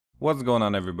What's going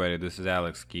on, everybody? This is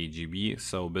Alex KGB.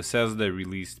 So Bethesda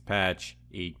released patch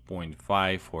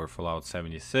 8.5 for Fallout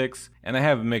 76, and I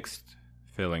have mixed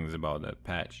feelings about that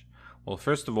patch. Well,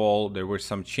 first of all, there were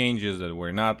some changes that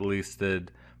were not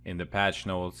listed in the patch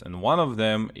notes, and one of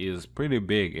them is pretty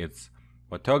big. It's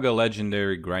Watoga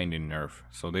legendary grinding nerf.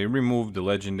 So they removed the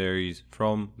legendaries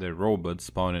from the robots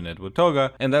spawning at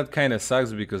Watoga, and that kind of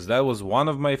sucks because that was one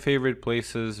of my favorite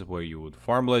places where you would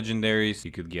farm legendaries,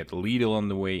 you could get lethal on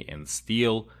the way and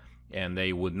steal, and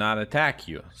they would not attack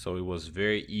you. So it was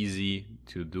very easy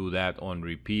to do that on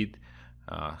repeat,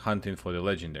 hunting for the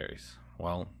legendaries.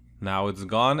 Well, now it's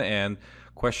gone, and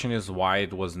question is why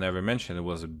it was never mentioned. It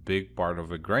was a big part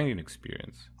of a grinding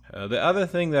experience. The other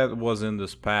thing that was in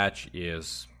this patch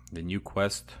is the new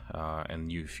quest and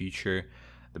new feature,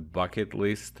 the bucket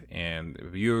list, and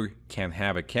you can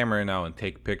have a camera now and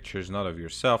take pictures, not of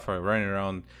yourself, or running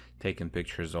around taking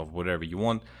pictures of whatever you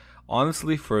want.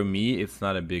 Honestly, for me, it's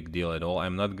not a big deal at all.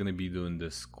 I'm not going to be doing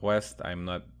this quest. I'm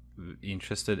not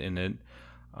interested in it.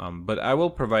 But I will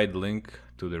provide link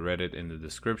to the Reddit in the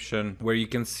description where you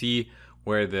can see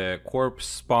where the corpse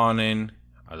spawning,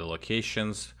 the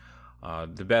locations.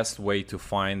 The best way to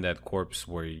find that corpse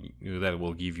that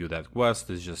will give you that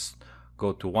quest is just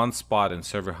go to one spot and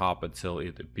server hop until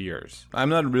it appears. I'm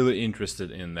not really interested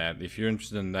in that. If you're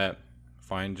interested in that,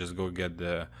 fine, just go read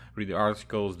the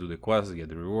articles, do the quests, get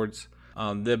the rewards.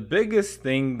 The biggest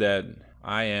thing that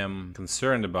I am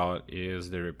concerned about is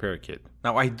the repair kit.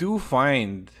 Now, I do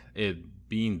find it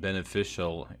being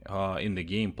beneficial in the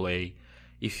gameplay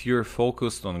if you're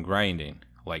focused on grinding,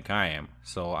 like I am.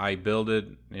 So I built it,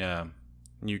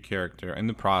 new character in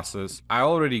the process. I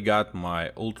already got my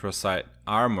ultrasight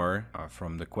armor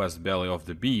from the quest Belly of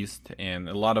the Beast, and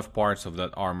a lot of parts of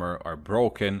that armor are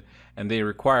broken and they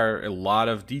require a lot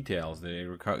of details. They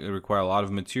require a lot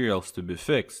of materials to be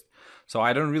fixed. So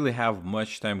I don't really have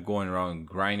much time going around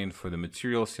grinding for the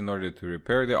materials in order to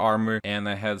repair the armor, and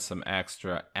I had some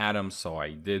extra atoms, so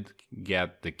I did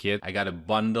get the kit. I got a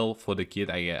bundle for the kit.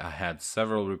 I had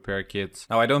several repair kits.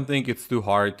 Now, I don't think it's too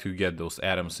hard to get those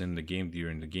atoms in the game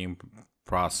during the game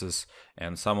process,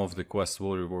 and some of the quests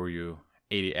will reward you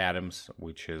 80 atoms,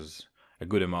 which is a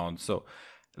good amount. So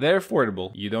they're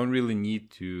affordable. You don't really need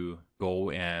to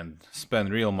go and spend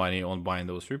real money on buying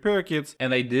those repair kits,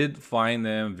 and I did find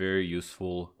them very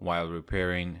useful while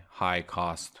repairing high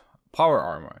cost power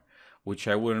armor, which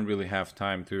I wouldn't really have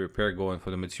time to repair going for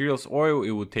the materials, or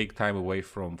it would take time away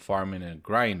from farming and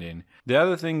grinding. The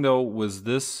other thing though was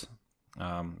this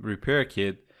repair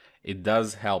kit, it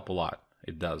does help a lot.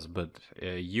 It does, but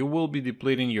you will be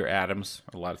depleting your atoms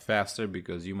a lot faster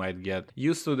because you might get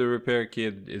used to the repair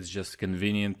kit. It's just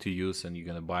convenient to use and you're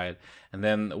gonna buy it. And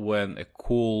then when a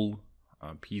cool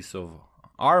piece of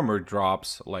armor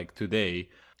drops, like today,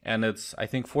 and it's I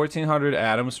think 1400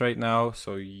 atoms right now,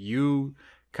 so you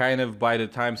kind of, by the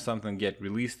time something get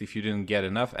released, if you didn't get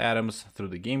enough atoms through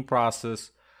the game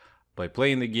process, by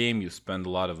playing the game, you spend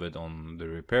a lot of it on the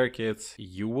repair kits.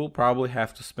 You will probably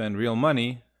have to spend real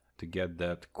money to get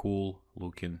that cool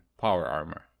looking power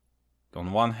armor.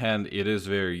 On one hand, it is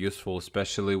very useful,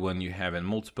 especially when you have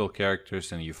multiple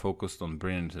characters and you focused on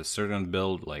bringing a certain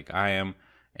build like I am,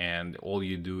 and all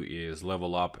you do is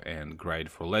level up and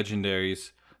grind for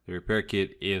legendaries. The repair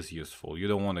kit is useful. You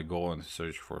don't want to go and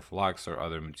search for flux or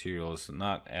other materials,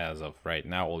 not as of right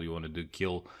now. All you want to do,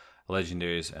 kill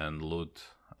legendaries and loot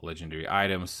legendary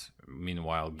items,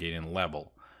 meanwhile gaining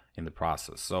level in the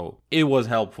process. So it was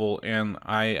helpful, and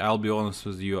I'll be honest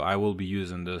with you, I will be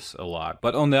using this a lot.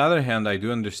 But on the other hand, I do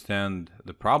understand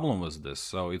the problem with this.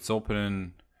 So it's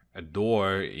opening a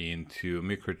door into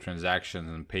microtransactions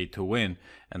and pay to win,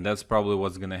 and that's probably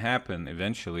what's going to happen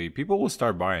eventually. People will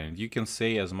start buying it. You can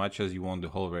say as much as you want, the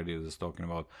whole Reddit is talking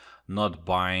about not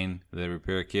buying the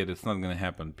repair kit. It's not going to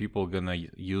happen. People are going to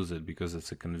use it because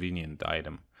it's a convenient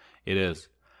item. It is.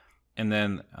 And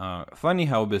then, funny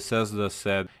how Bethesda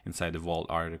said inside the Vault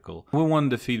article, we want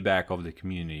the feedback of the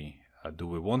community. Do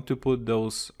we want to put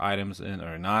those items in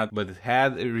or not? But it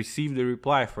had received a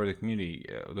reply for the community.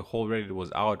 The whole Reddit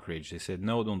was outraged. They said,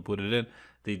 no, don't put it in.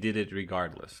 They did it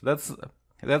regardless.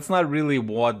 That's not really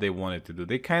what they wanted to do.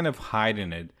 They kind of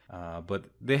hiding it, but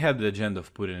they had the agenda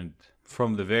of putting it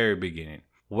from the very beginning.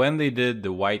 When they did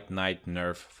the White Knight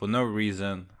nerf for no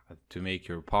reason, to make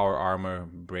your power armor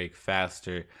break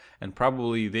faster, and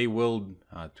probably they will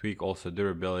tweak also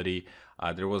durability.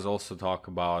 There was also talk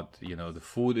about, the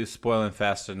food is spoiling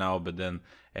faster now, but then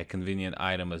a convenient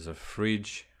item as a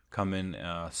fridge coming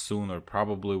soon, or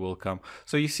probably will come.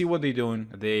 So you see what they're doing.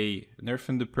 They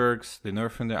nerfing the perks, they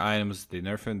nerfing the items, they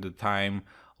nerfing the time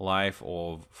life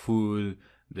of food.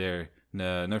 They're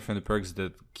nerfing the perks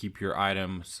that keep your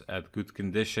items at good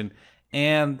condition,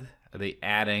 and they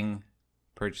adding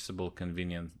purchasable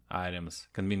convenience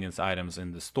items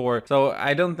in the store. So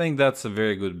I don't think that's a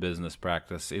very good business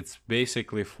practice. It's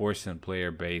basically forcing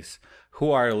player base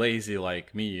who are lazy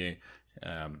like me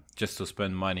just to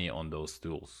spend money on those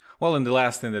tools. Well, and the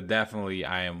last thing that definitely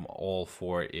I am all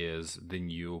for is the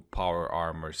new Power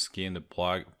Armor skin, the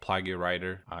Plague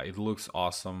Rider. It looks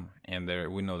awesome, and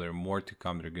we know there are more to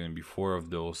come. There are going to be 4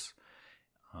 of those.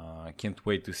 I can't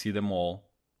wait to see them all.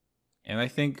 And I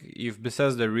think if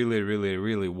Bethesda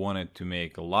really wanted to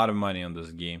make a lot of money on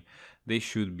this game, they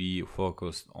should be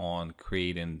focused on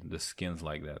creating the skins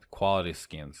like that. Quality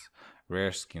skins,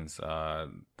 rare skins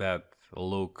that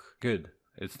look good.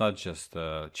 It's not just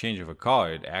a change of a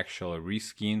color, it actually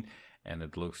reskin, and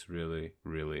it looks really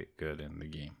good in the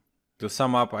game. To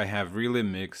sum up, I have really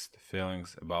mixed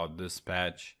feelings about this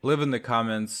patch. Leave in the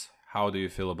comments how do you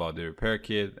feel about the repair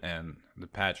kit and the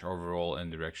patch overall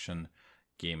and direction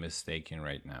game is taking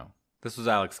right now. This was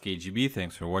Alex KGB,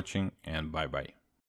 thanks for watching, and bye bye.